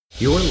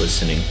You're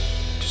listening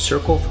to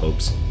Circle of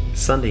Hope's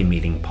Sunday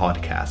Meeting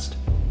podcast.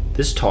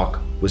 This talk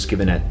was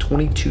given at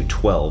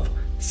 2212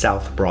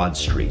 South Broad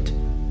Street.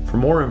 For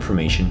more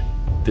information,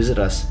 visit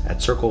us at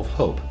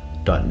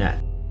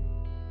circleofhope.net.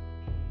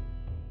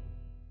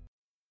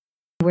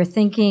 We're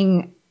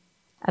thinking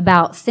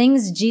about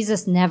things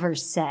Jesus never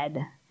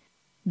said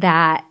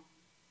that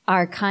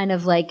are kind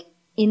of like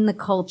in the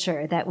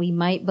culture that we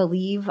might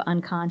believe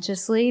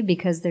unconsciously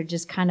because they're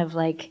just kind of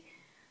like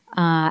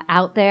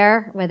out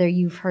there, whether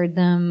you've heard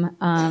them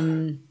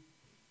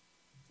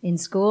in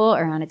school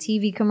or on a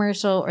TV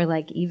commercial or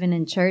like even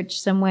in church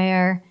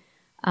somewhere.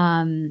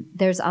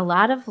 There's a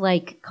lot of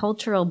like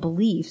cultural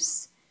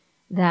beliefs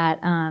that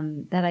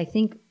I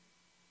think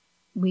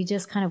we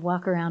just kind of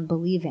walk around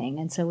believing.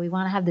 And so we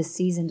want to have this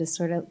season to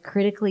sort of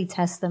critically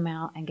test them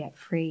out and get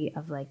free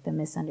of like the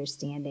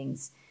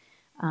misunderstandings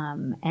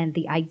and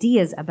the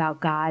ideas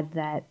about God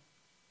that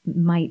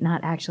might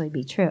not actually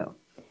be true.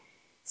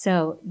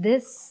 So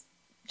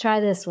try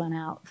this one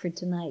out for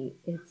tonight.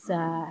 It's,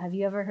 have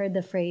you ever heard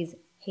the phrase,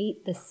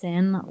 hate the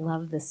sin,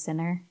 love the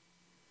sinner?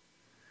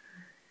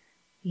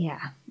 Yeah,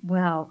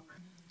 well,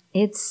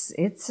 it's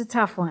a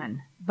tough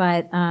one,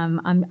 but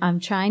I'm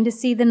trying to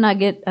see the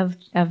nugget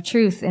of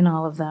truth in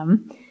all of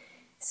them.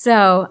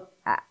 So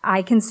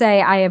I can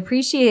say I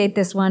appreciate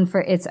this one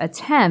for its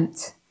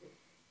attempt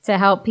to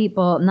help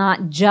people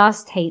not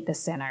just hate the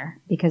sinner,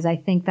 because I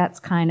think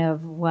that's kind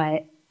of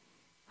what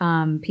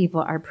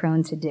people are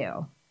prone to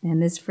do. And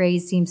this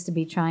phrase seems to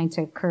be trying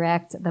to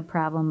correct the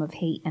problem of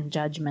hate and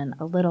judgment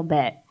a little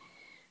bit,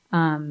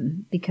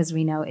 because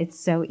we know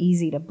it's so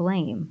easy to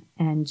blame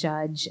and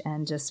judge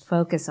and just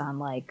focus on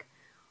like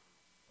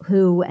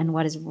who and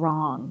what is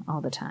wrong all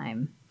the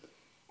time.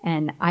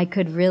 And I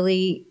could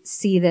really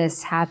see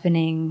this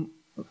happening,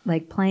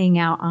 like playing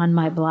out on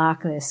my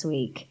block this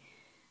week.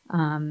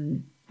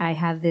 I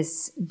have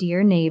this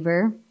dear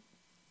neighbor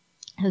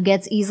who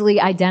gets easily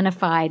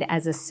identified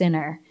as a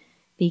sinner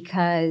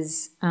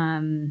because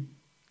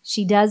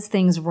she does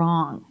things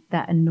wrong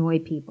that annoy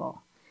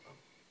people.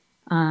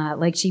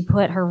 Like she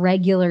put her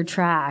regular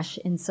trash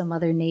in some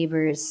other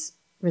neighbor's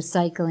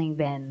recycling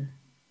bin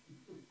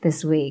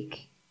this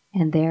week.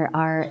 And they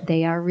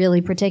are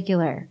really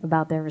particular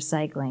about their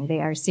recycling.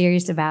 They are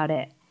serious about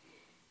it.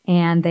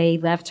 And they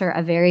left her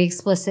a very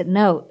explicit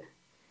note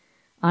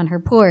on her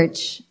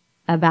porch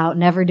about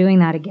never doing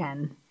that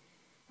again.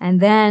 And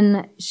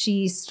then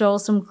she stole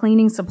some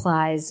cleaning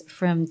supplies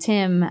from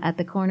Tim at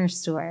the corner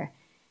store.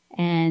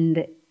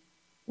 And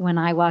when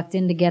I walked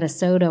in to get a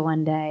soda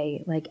one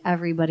day, like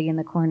everybody in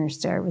the corner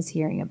store was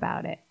hearing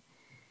about it.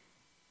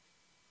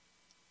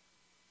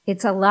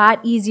 It's a lot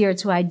easier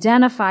to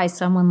identify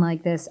someone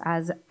like this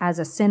as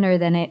a sinner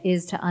than it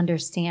is to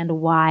understand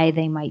why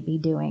they might be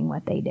doing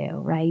what they do,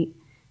 right?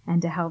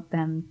 And to help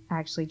them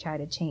actually try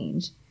to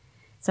change.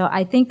 So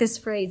I think this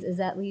phrase is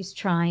at least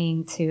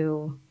trying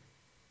to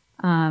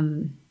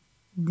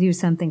do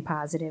something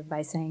positive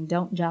by saying,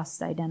 don't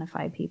just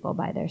identify people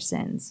by their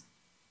sins.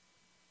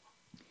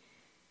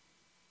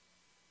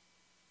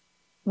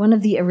 One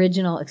of the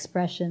original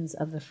expressions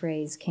of the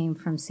phrase came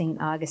from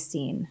St.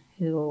 Augustine,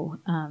 who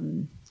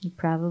you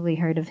probably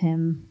heard of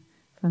him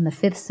from the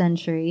 5th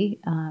century.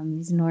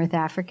 He's a North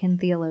African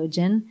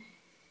theologian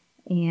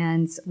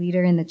and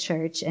leader in the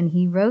church. And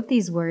he wrote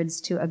these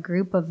words to a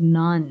group of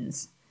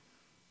nuns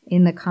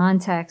in the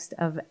context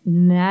of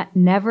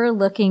never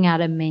looking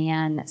at a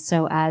man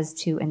so as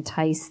to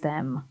entice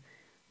them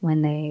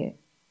when they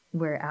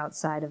were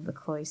outside of the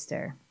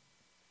cloister.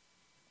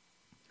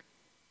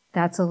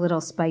 That's a little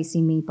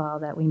spicy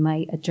meatball that we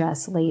might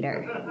address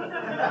later.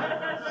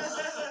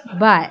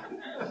 But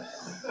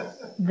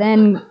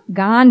then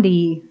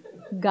Gandhi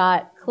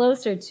got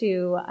closer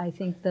to, I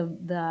think,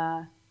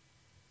 the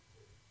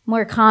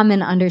more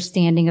common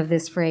understanding of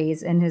this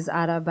phrase in his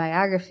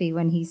autobiography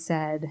when he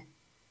said,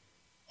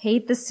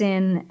 hate the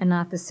sin and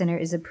not the sinner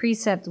is a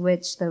precept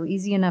which, though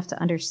easy enough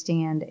to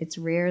understand, it's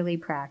rarely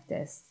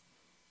practiced.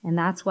 And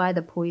that's why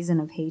the poison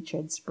of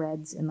hatred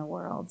spreads in the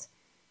world.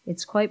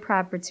 It's quite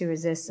proper to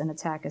resist and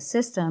attack a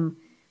system,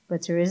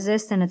 but to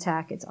resist and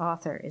attack its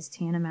author is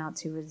tantamount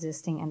to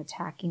resisting and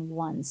attacking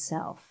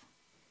oneself.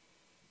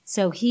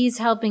 So he's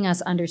helping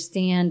us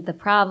understand the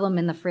problem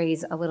in the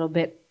phrase a little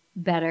bit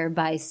better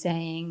by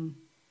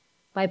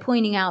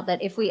pointing out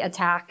that if we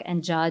attack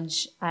and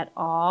judge at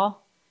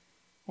all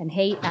and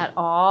hate at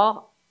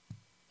all,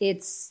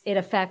 it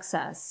affects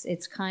us.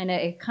 It kind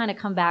of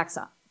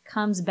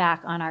comes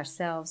back on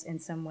ourselves in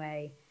some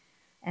way.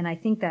 And I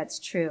think that's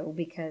true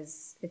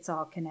because it's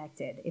all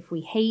connected. If we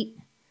hate,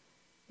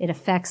 it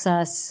affects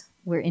us.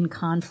 We're in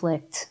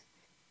conflict.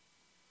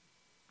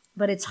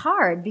 But it's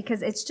hard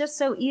because it's just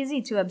so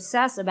easy to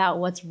obsess about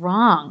what's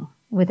wrong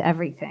with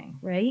everything,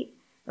 right?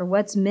 Or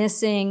what's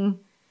missing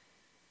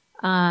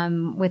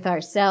with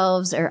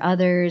ourselves or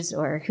others,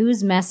 or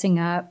who's messing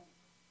up.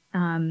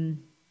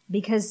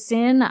 Because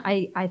sin,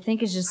 I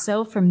think, is just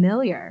so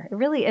familiar. It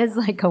really is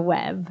like a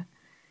web.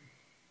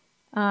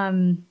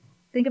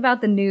 Think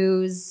about the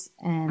news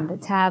and the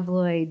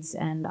tabloids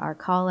and our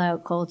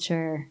call-out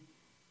culture.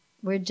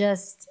 we're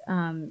just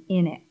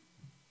in it.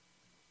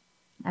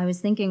 I was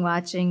thinking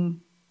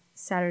watching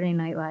Saturday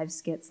Night Live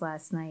skits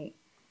last night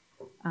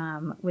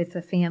with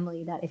a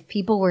family that if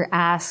people were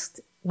asked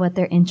what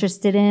they're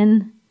interested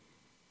in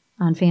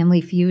on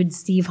Family Feud,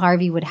 Steve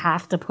Harvey would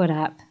have to put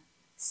up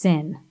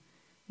sin,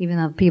 even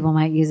though people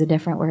might use a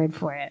different word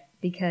for it,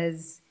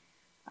 because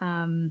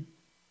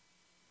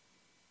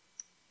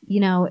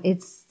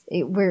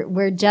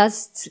we're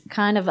just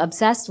kind of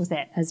obsessed with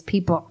it as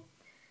people.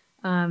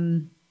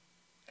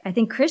 I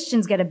think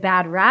Christians get a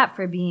bad rap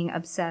for being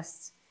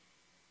obsessed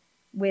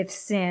with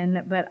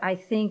sin, but I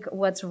think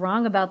what's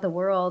wrong about the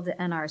world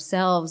and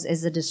ourselves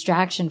is a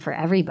distraction for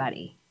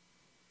everybody.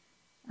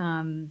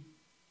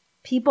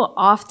 People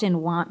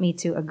often want me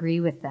to agree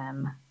with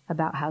them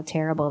about how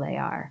terrible they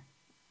are.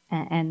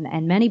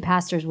 And many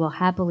pastors will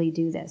happily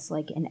do this,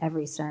 like in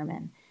every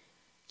sermon.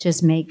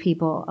 Just make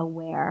people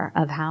aware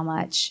of how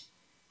much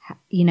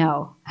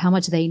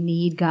they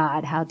need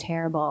God, how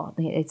terrible.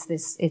 It's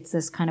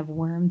this kind of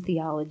worm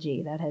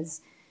theology that has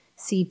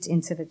seeped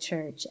into the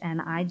church.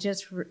 And I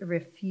just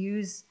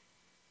refuse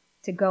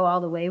to go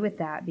all the way with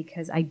that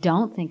because I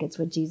don't think it's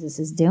what Jesus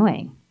is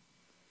doing.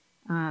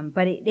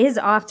 But it is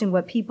often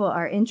what people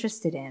are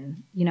interested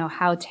in,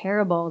 how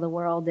terrible the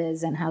world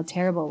is and how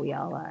terrible we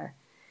all are.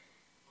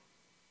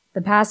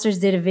 The pastors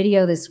did a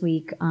video this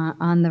week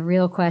on the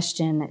real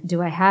question,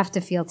 do I have to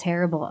feel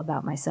terrible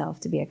about myself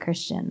to be a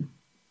Christian?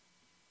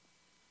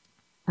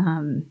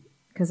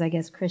 Because I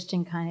guess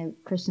Christians kind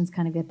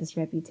of get this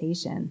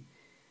reputation.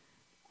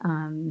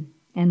 And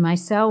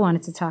Meisel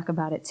wanted to talk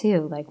about it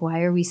too. Like,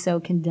 why are we so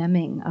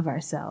condemning of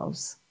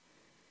ourselves?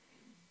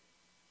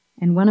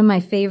 And one of my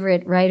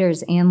favorite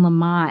writers, Anne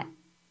Lamott,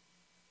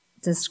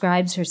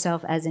 describes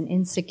herself as an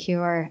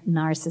insecure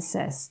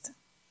narcissist.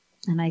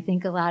 And I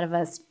think a lot of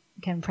us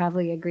can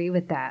probably agree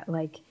with that.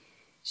 Like,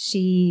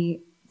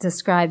 she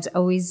describes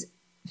often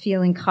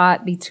feeling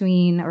caught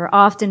between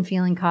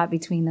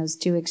those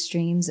two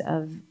extremes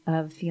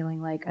of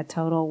feeling like a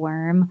total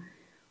worm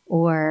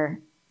or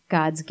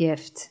God's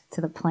gift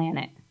to the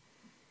planet.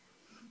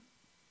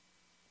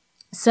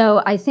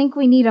 So I think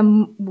we need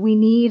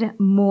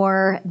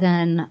more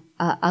than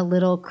a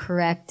little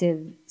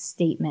corrective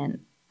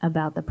statement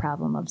about the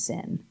problem of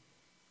sin.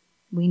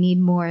 We need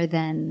more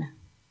than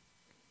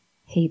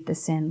hate the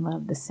sin,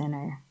 love the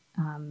sinner.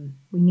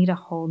 We need a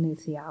whole new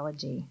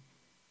theology.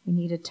 We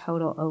need a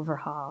total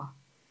overhaul.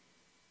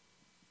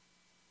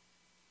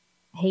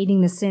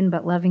 Hating the sin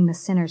but loving the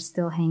sinner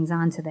still hangs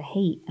on to the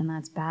hate, and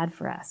that's bad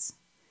for us.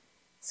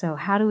 So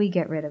how do we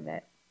get rid of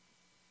it?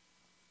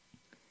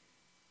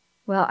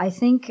 Well, I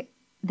think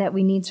that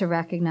we need to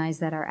recognize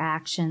that our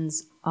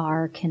actions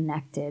are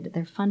connected.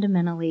 They're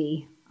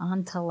fundamentally,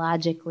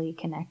 ontologically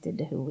connected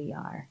to who we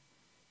are.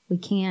 We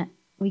can't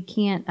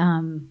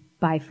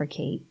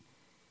bifurcate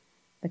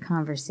the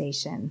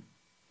conversation.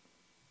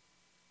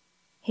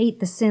 Hate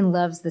the sin,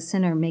 loves the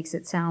sinner makes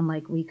it sound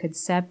like we could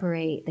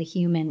separate the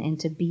human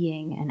into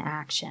being and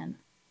action.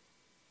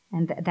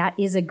 And that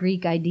is a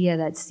Greek idea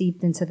that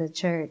seeped into the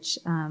church.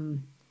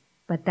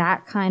 But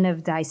that kind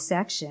of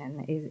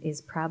dissection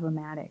is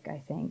problematic,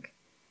 I think.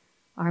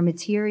 Our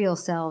material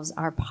selves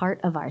are part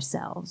of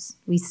ourselves.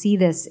 We see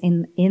this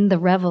in the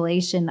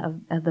revelation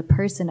of the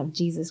person of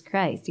Jesus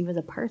Christ. He was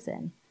a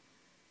person.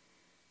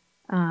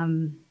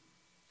 And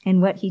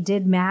what he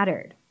did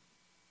mattered.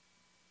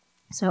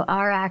 So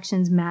our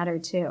actions matter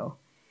too.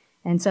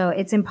 And so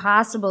it's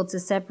impossible to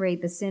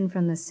separate the sin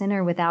from the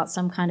sinner without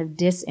some kind of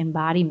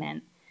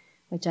disembodiment,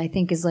 which I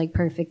think is like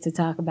perfect to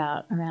talk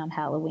about around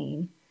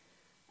Halloween.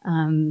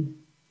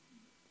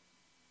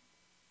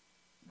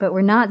 But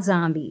we're not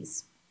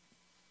zombies.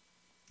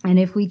 And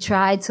if we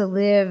try to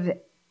live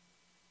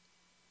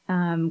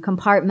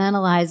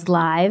compartmentalized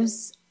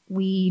lives,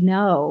 we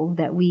know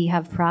that we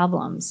have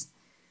problems.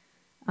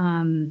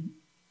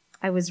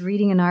 I was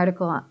reading an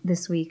article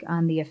this week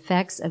on the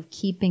effects of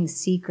keeping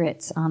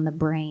secrets on the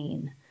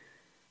brain.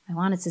 I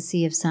wanted to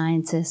see if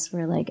scientists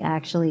were like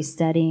actually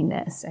studying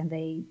this, and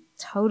they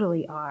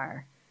totally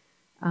are.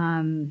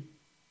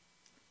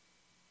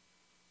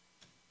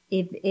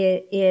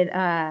 It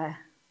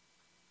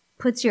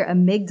puts your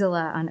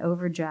amygdala on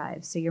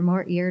overdrive, so you're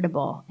more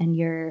irritable, and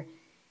you're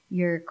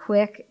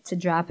quick to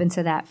drop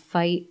into that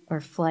fight or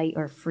flight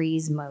or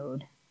freeze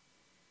mode.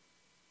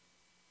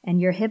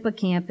 And your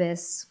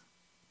hippocampus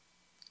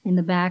in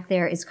the back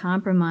there is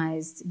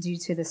compromised due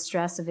to the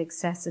stress of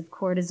excessive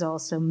cortisol,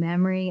 so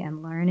memory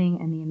and learning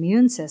and the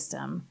immune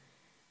system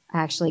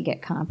actually get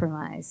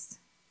compromised.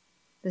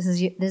 This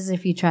is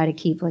if you try to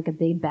keep like a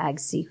big bag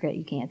secret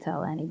you can't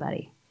tell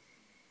anybody.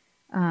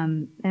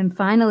 And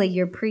finally,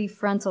 your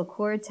prefrontal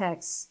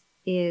cortex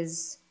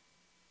is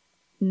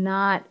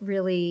not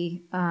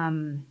really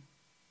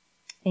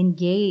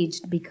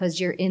engaged because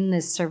you're in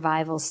this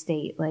survival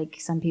state. Like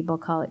some people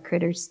call it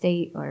critter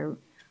state or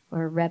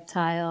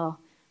reptile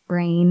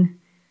brain.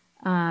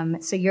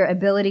 So your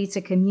ability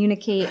to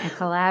communicate and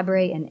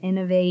collaborate and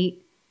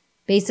innovate,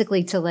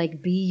 basically to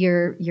like be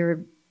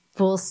your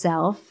full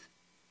self,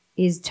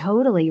 is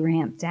totally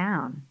ramped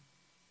down.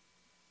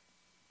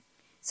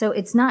 So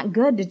it's not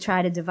good to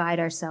try to divide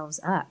ourselves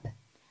up.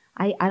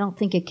 I don't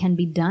think it can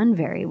be done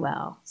very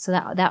well. So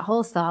that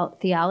whole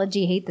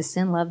theology, hate the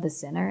sin, love the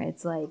sinner,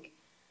 it's like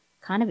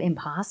kind of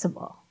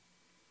impossible.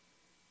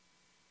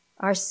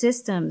 Our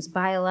systems,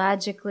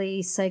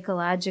 biologically,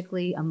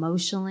 psychologically,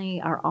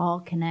 emotionally, are all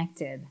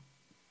connected.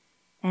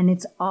 And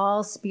it's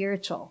all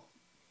spiritual.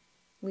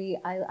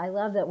 I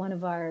love that one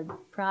of our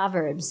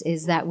proverbs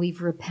is that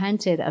we've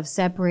repented of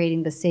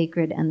separating the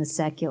sacred and the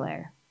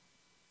secular.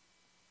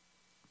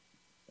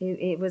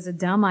 It was a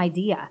dumb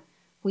idea.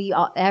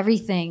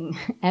 Everything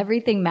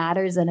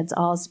matters, and it's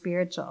all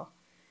spiritual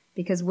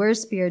because we're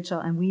spiritual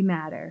and we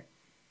matter.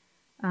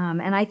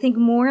 And I think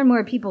more and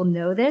more people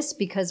know this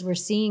because we're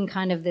seeing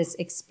kind of this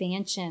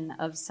expansion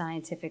of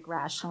scientific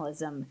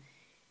rationalism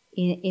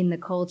in the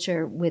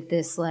culture with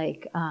this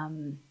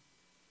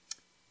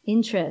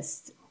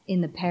interest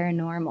in the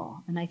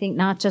paranormal. And I think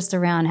not just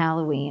around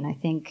Halloween. I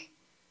think,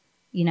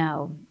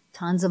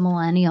 tons of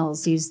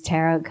millennials use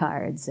tarot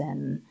cards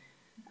and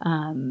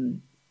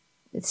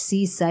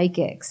see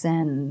psychics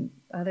and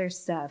other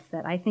stuff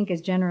that I think is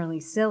generally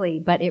silly,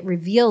 but it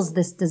reveals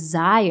this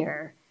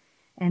desire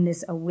and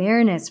this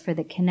awareness for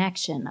the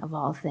connection of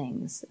all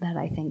things that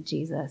I think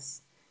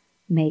Jesus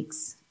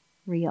makes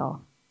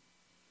real.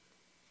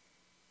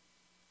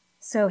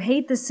 So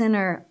hate the sin,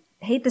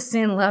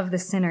 love the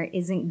sinner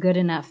isn't good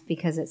enough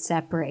because it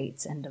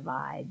separates and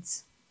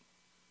divides.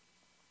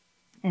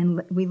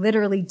 And we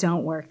literally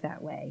don't work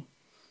that way.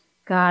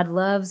 God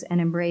loves and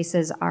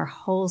embraces our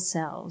whole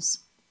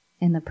selves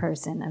in the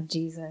person of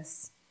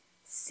Jesus,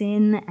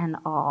 sin and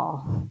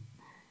all.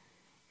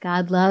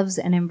 God loves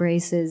and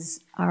embraces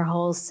our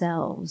whole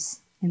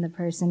selves in the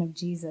person of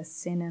Jesus,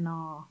 sin and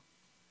all.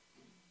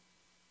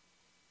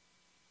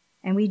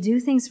 And we do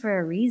things for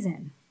a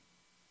reason,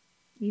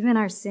 even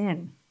our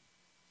sin.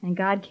 And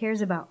God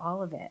cares about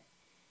all of it.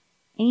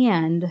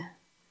 And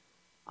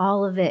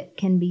all of it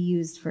can be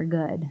used for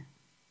good.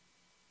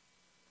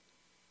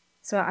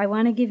 So I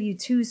want to give you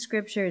 2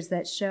 scriptures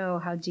that show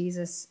how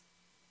Jesus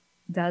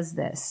does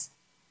this,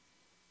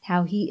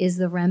 how he is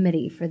the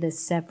remedy for this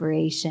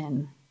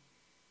separation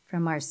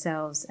from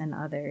ourselves and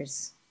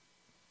others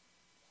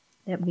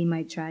that we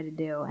might try to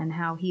do, and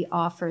how he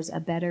offers a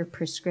better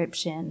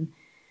prescription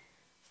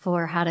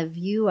for how to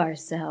view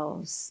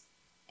ourselves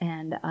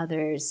and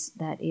others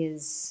that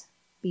is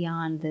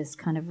beyond this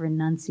kind of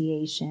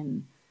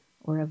renunciation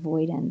or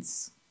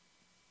avoidance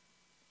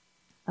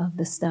of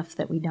the stuff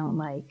that we don't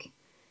like.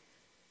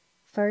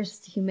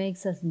 First, he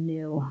makes us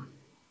new.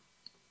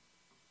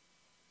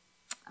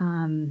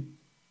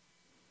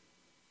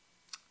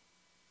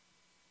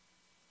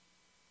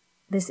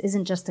 This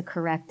isn't just a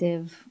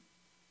corrective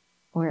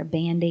or a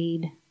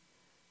Band-Aid,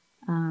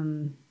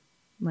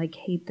 like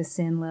hate the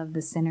sin, love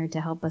the sinner, to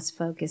help us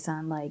focus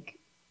on the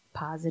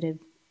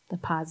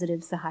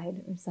positive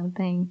side or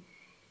something.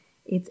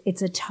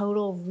 It's a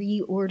total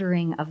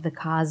reordering of the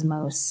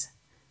cosmos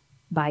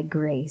by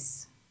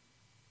grace.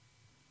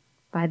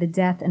 By the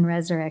death and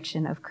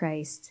resurrection of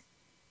Christ,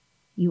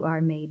 you are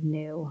made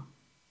new.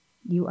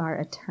 You are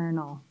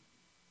eternal.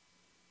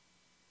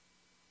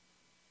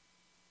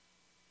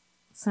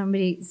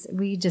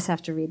 We just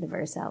have to read the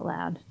verse out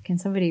loud. Can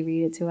somebody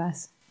read it to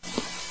us? So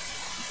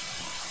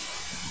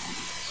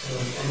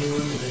if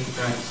anyone is in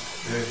Christ,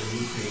 there is a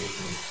new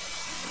creation.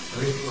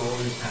 Everything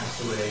old has passed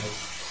away,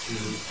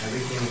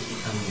 everything has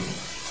become new.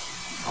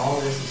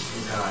 All this is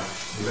from God,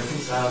 who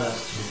reconciled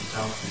us to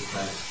himself through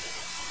Christ,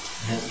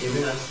 and has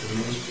given us the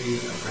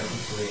ministry of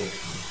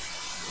reconciliation.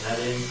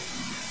 That is,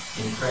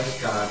 in Christ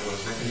God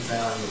was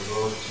reconciling the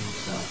world to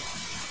himself,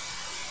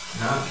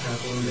 not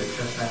counting their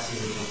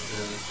trespasses against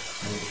them,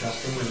 and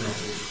entrusting the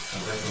message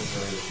of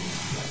reconciliation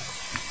to them.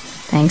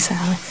 Thanks,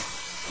 Alex.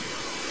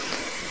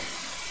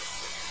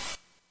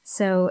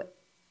 So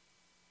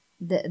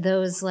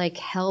those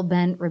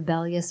hell-bent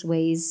rebellious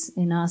ways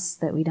in us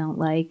that we don't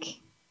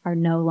like are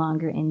no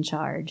longer in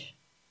charge.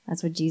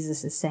 That's what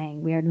Jesus is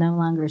saying. We are no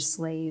longer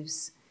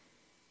slaves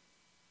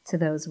to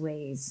those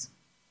ways.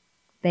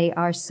 They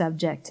are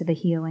subject to the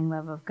healing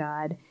love of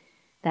God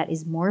that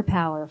is more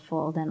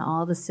powerful than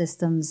all the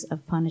systems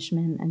of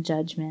punishment and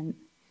judgment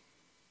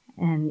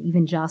and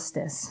even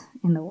justice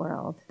in the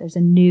world. There's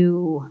a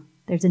new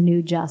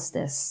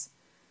justice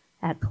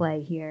at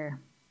play here,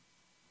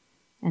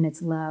 and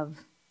it's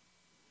love.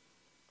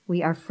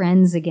 We are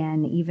friends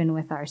again, even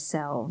with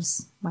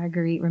ourselves.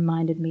 Marguerite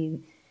reminded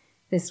me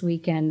this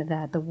weekend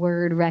that the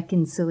word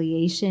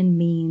reconciliation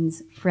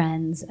means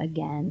friends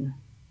again.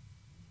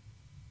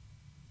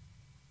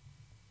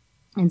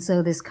 And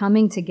so this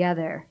coming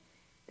together,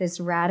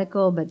 this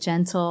radical but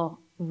gentle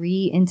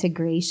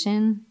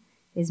reintegration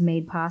is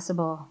made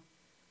possible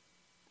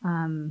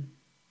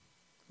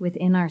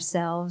within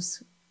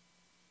ourselves,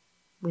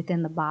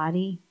 within the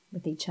body,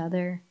 with each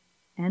other,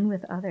 and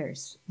with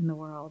others in the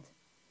world.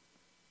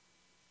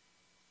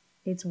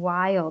 It's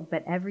wild,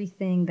 but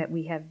everything that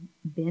we have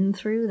been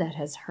through that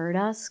has hurt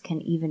us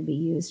can even be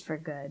used for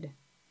good.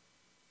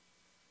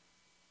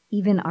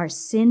 Even our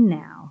sin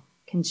now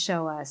can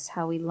show us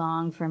how we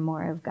long for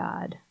more of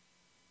God.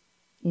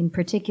 in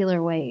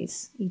particular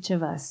ways, each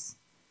of us.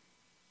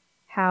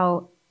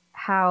 How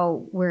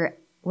we're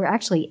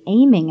actually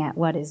aiming at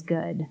what is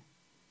good,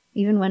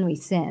 even when we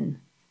sin.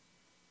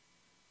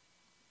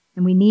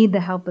 And we need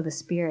the help of the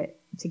Spirit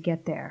to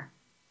get there,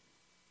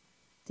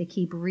 to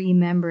keep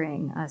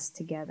remembering us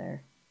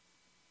together.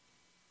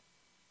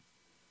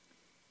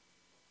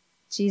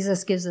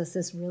 Jesus gives us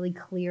this really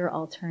clear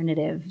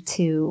alternative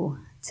to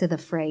the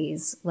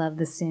phrase, love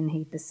the sin,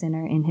 hate the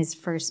sinner, in his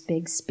first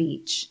big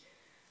speech.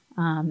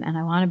 And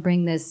I want to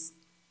bring this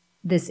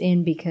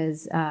in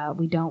because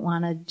we don't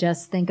want to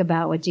just think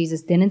about what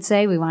Jesus didn't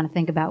say. We want to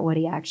think about what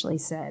he actually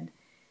said.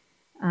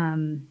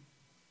 And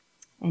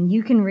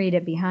you can read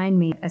it behind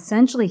me.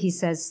 Essentially, he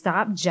says,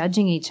 stop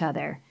judging each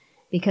other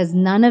because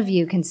none of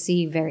you can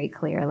see very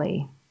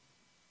clearly.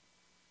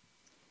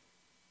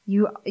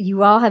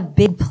 You all have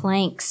big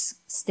planks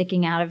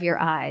sticking out of your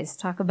eyes.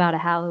 Talk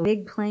about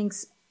big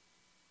planks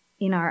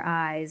in our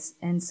eyes.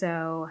 And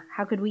so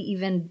how could we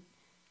even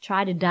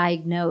try to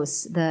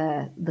diagnose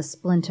the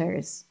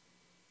splinters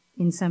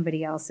in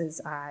somebody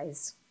else's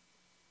eyes?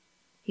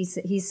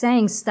 He's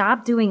saying,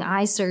 stop doing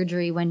eye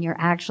surgery when you're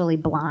actually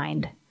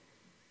blind.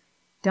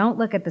 Don't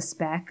look at the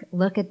speck,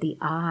 look at the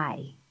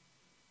eye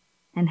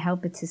and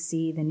help it to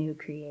see the new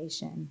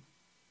creation.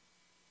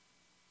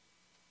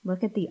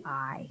 Look at the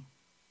eye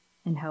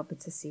and help it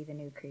to see the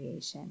new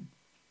creation.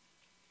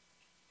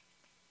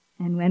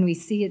 And when we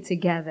see it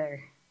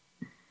together,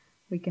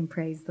 we can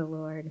praise the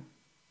Lord.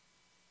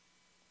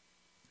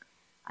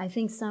 I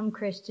think some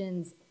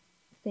Christians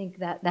think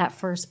that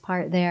first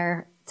part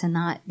there,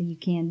 not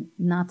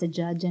to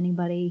judge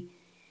anybody,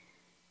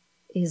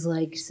 is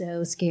like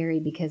so scary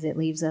because it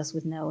leaves us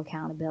with no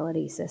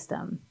accountability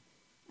system.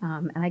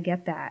 And I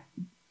get that.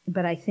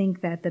 But I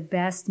think that the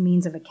best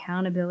means of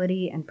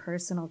accountability and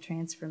personal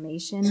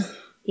transformation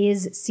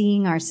is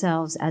seeing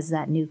ourselves as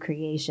that new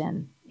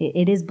creation.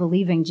 It is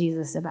believing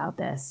Jesus about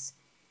this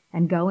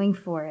and going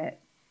for it,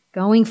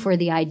 going for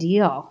the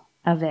ideal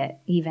of it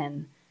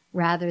even,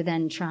 rather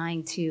than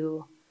trying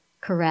to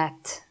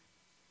correct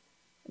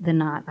the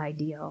not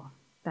ideal.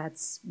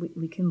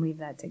 We can leave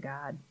that to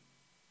God.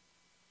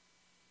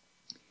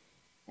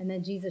 And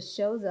then Jesus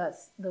shows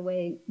us the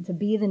way to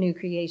be the new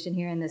creation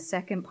here in the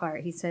second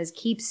part. He says,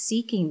 keep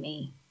seeking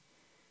me.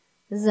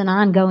 This is an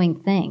ongoing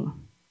thing.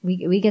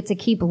 We get to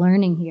keep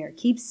learning here.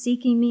 Keep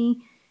seeking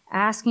me,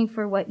 asking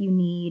for what you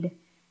need,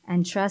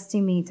 and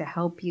trusting me to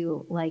help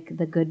you like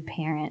the good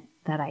parent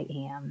that I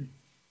am.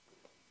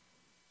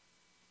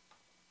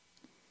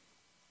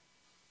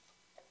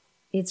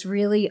 It's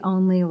really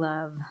only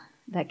love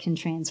that can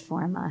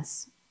transform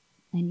us.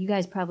 And you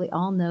guys probably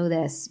all know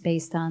this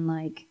based on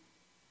like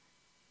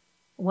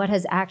what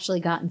has actually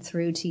gotten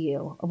through to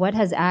you, what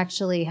has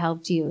actually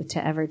helped you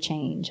to ever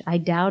change. I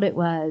doubt it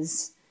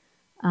was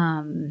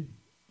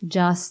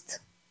just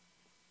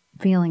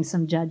feeling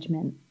some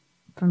judgment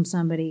from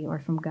somebody or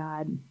from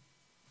God.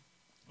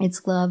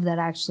 It's love that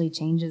actually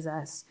changes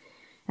us.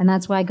 And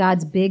that's why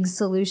God's big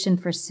solution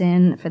for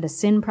sin, for the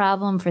sin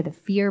problem, for the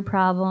fear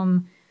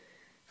problem,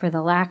 for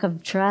the lack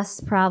of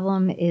trust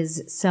problem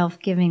is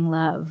self-giving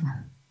love.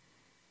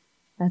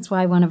 That's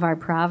why one of our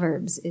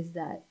proverbs is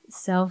that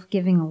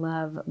self-giving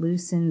love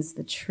loosens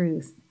the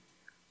truth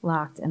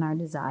locked in our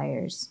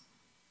desires.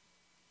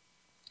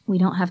 We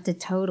don't have to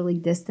totally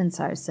distance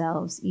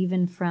ourselves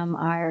even from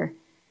our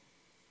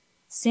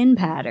sin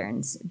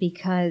patterns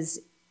because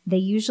they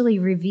usually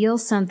reveal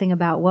something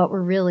about what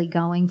we're really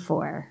going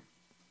for.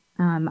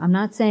 I'm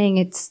not saying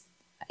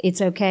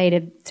it's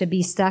okay to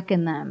be stuck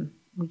in them.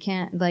 We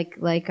can't,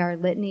 like our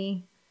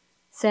litany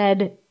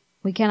said,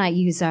 we cannot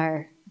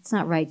it's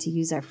not right to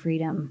use our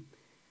freedom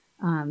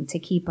to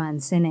keep on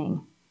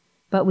sinning.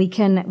 But we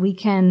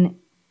can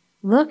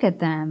look at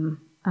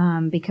them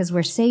because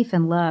we're safe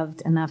and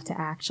loved enough to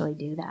actually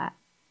do that.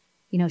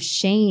 You know,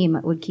 shame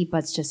would keep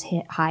us just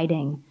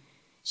hiding.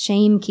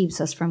 Shame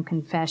keeps us from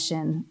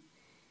confession.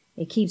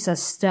 It keeps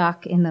us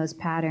stuck in those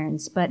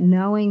patterns. But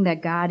knowing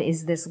that God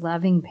is this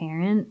loving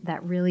parent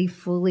that really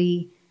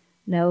fully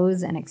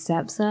knows and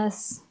accepts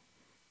us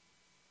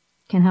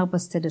can help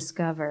us to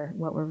discover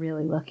what we're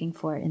really looking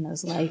for in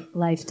those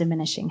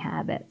life-diminishing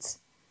habits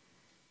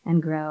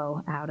and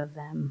grow out of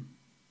them.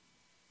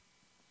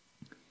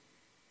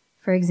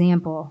 For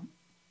example,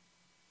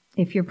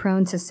 if you're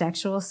prone to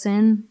sexual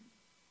sin,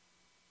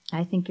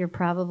 I think you're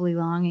probably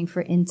longing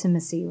for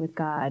intimacy with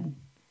God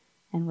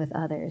and with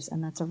others,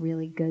 and that's a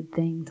really good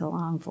thing to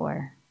long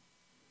for.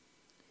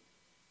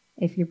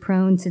 If you're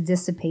prone to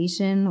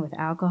dissipation with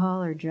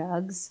alcohol or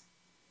drugs,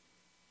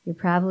 you're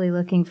probably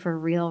looking for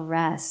real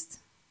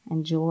rest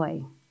and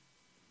joy.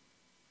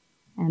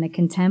 And a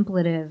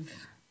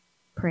contemplative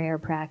prayer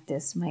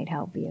practice might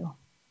help you.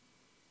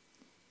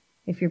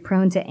 If you're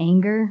prone to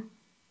anger,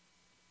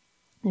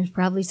 there's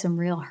probably some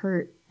real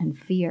hurt and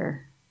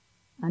fear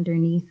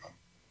underneath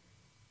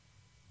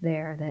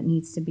there that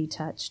needs to be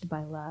touched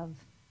by love.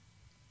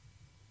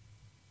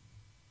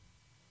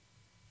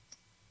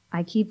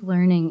 I keep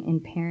learning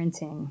in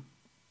parenting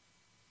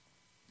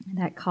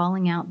that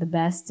calling out the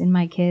best in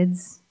my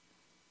kids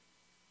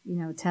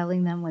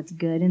telling them what's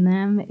good in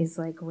them is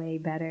like way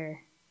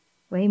better,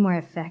 way more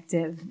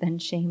effective than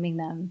shaming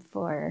them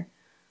for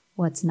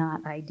what's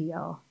not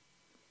ideal.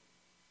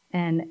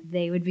 And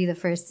they would be the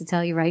first to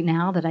tell you right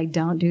now that I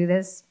don't do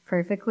this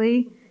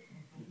perfectly.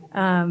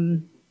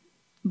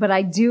 But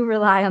I do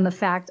rely on the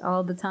fact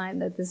all the time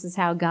that this is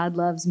how God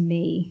loves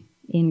me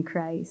in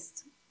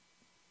Christ.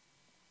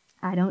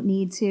 I don't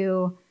need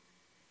to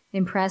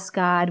impress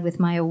God with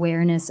my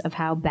awareness of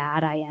how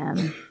bad I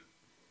am.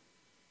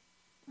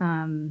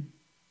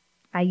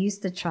 I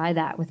used to try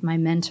that with my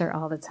mentor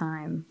all the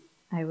time.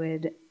 I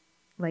would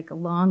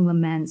long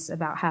laments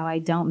about how I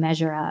don't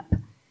measure up.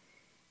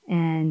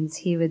 And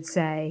he would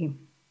say,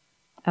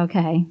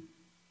 okay,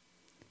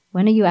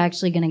 when are you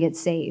actually going to get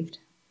saved?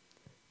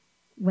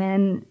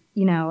 When,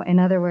 in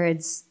other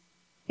words,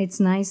 it's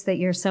nice that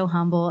you're so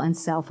humble and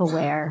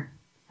self-aware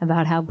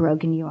about how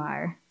broken you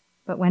are.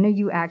 But when are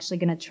you actually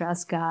going to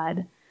trust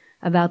God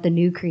about the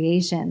new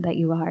creation that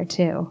you are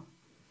too?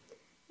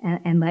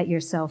 And let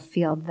yourself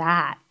feel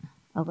that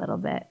a little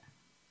bit.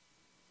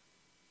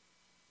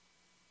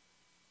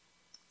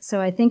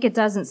 So I think it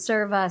doesn't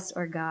serve us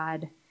or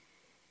God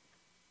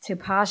to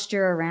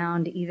posture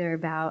around either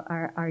about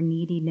our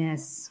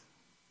neediness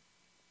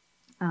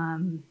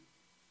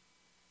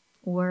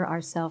or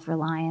our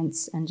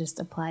self-reliance and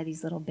just apply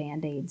these little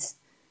Band-Aids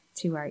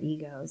to our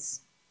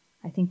egos.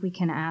 I think we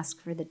can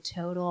ask for the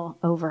total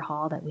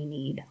overhaul that we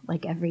need.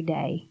 Like every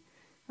day,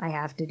 I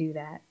have to do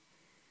that.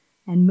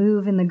 And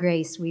move in the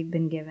grace we've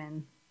been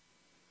given.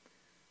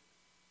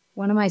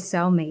 One of my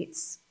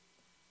cellmates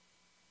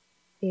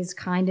is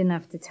kind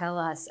enough to tell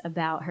us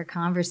about her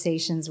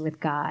conversations with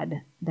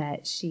God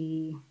that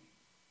she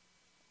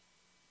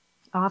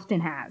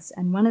often has.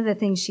 And one of the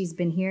things she's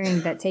been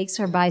hearing that takes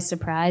her by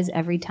surprise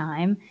every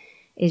time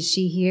is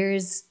she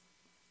hears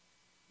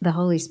the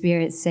Holy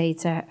Spirit say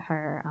to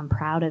her, I'm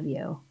proud of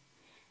you.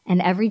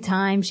 And every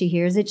time she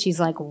hears it, she's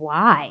like,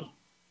 why?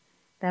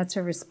 That's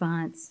her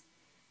response.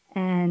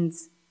 And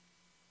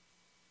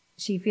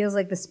she feels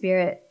like the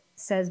Spirit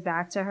says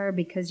back to her,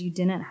 because you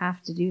didn't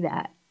have to do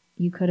that.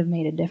 You could have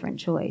made a different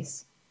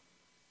choice.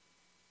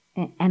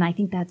 And I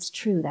think that's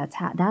true.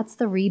 That's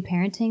the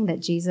reparenting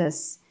that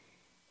Jesus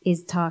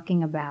is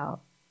talking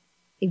about.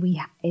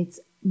 It's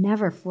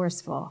never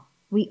forceful.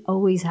 We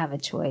always have a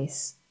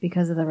choice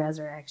because of the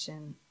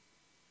resurrection.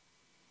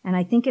 And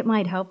I think it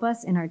might help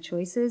us in our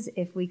choices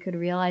if we could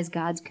realize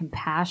God's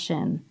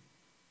compassion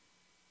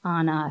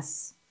on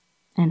us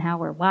and how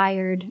we're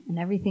wired and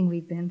everything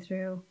we've been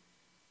through.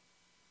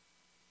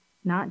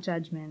 Not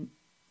judgment.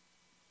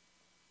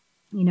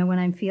 When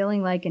I'm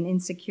feeling like an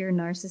insecure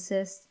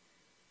narcissist,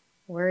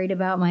 worried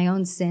about my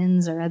own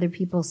sins or other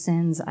people's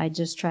sins, I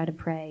just try to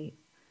pray,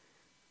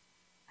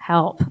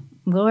 help.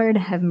 Lord,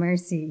 have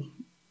mercy.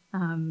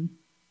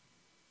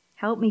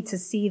 Help me to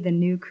see the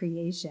new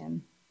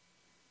creation.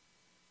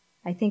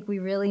 I think we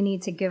really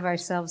need to give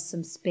ourselves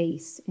some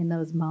space in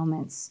those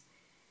moments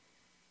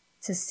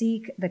to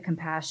seek the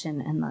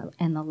compassion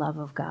and the love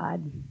of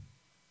God.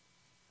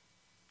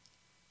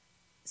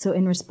 So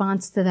in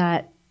response to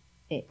that,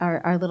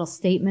 our little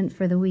statement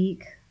for the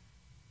week,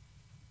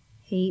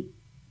 hate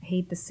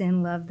the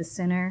sin, love the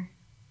sinner.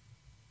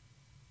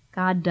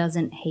 God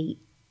doesn't hate.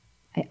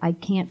 I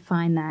can't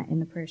find that in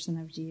the person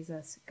of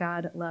Jesus.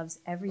 God loves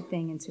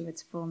everything into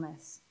its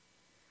fullness.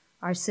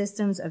 Our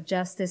systems of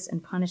justice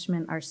and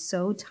punishment are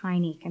so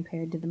tiny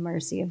compared to the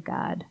mercy of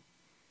God.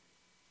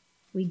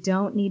 We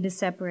don't need to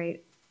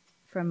separate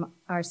from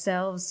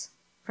ourselves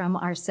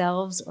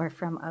or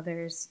from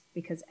others,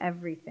 because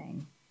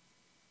everything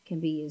can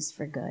be used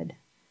for good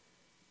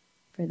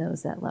for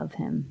those that love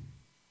him.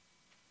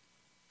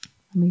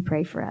 Let me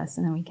pray for us,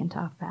 and then we can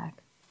talk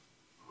back.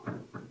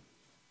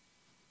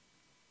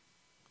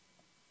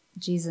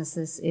 Jesus,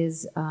 this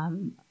is a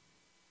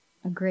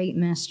great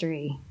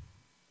mystery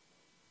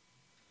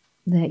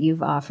that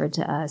you've offered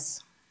to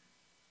us.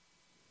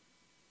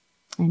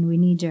 And we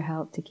need your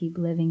help to keep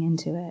living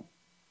into it.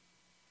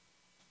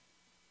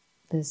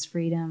 This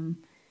freedom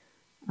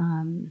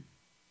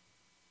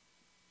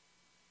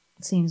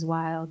seems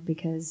wild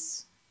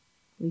because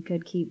we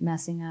could keep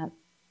messing up,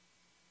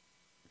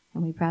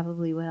 and we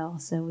probably will.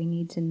 So we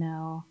need to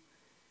know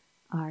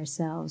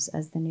ourselves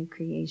as the new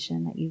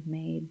creation that you've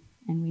made,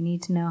 and we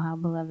need to know how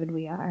beloved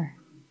we are.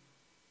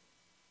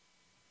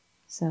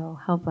 So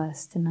help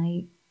us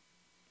tonight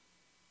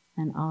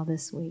and all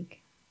this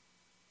week.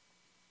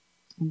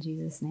 In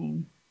Jesus'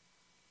 name,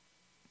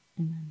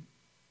 amen.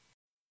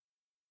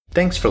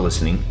 Thanks for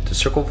listening to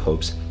Circle of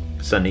Hope's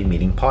Sunday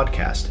Meeting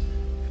Podcast.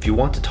 If you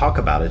want to talk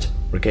about it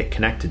or get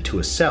connected to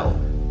a cell,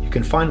 you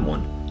can find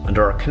one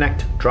under our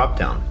Connect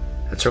dropdown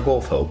at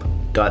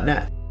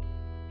circleofhope.net.